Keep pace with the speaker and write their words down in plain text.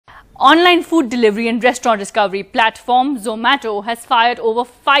Online food delivery and restaurant discovery platform Zomato has fired over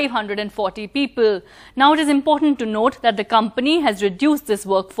 540 people. Now, it is important to note that the company has reduced this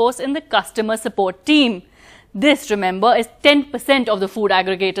workforce in the customer support team. This, remember, is 10% of the food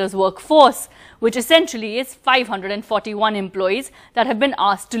aggregator's workforce, which essentially is 541 employees that have been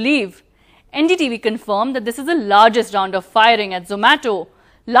asked to leave. NDTV confirmed that this is the largest round of firing at Zomato.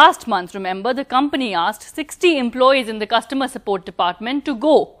 Last month, remember, the company asked 60 employees in the customer support department to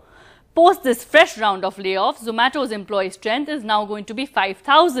go. Post this fresh round of layoffs, Zomato's employee strength is now going to be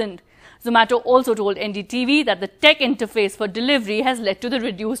 5,000. Zomato also told NDTV that the tech interface for delivery has led to the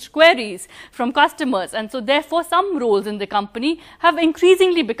reduced queries from customers, and so therefore some roles in the company have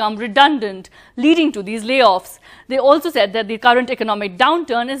increasingly become redundant, leading to these layoffs. They also said that the current economic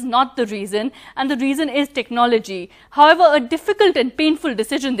downturn is not the reason, and the reason is technology. However, a difficult and painful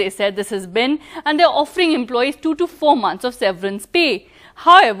decision, they said, this has been, and they're offering employees 2 to 4 months of severance pay.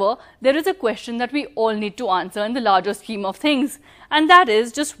 However, there is a question that we all need to answer in the larger scheme of things, and that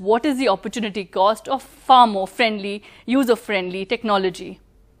is just what is the opportunity cost of far more user-friendly technology.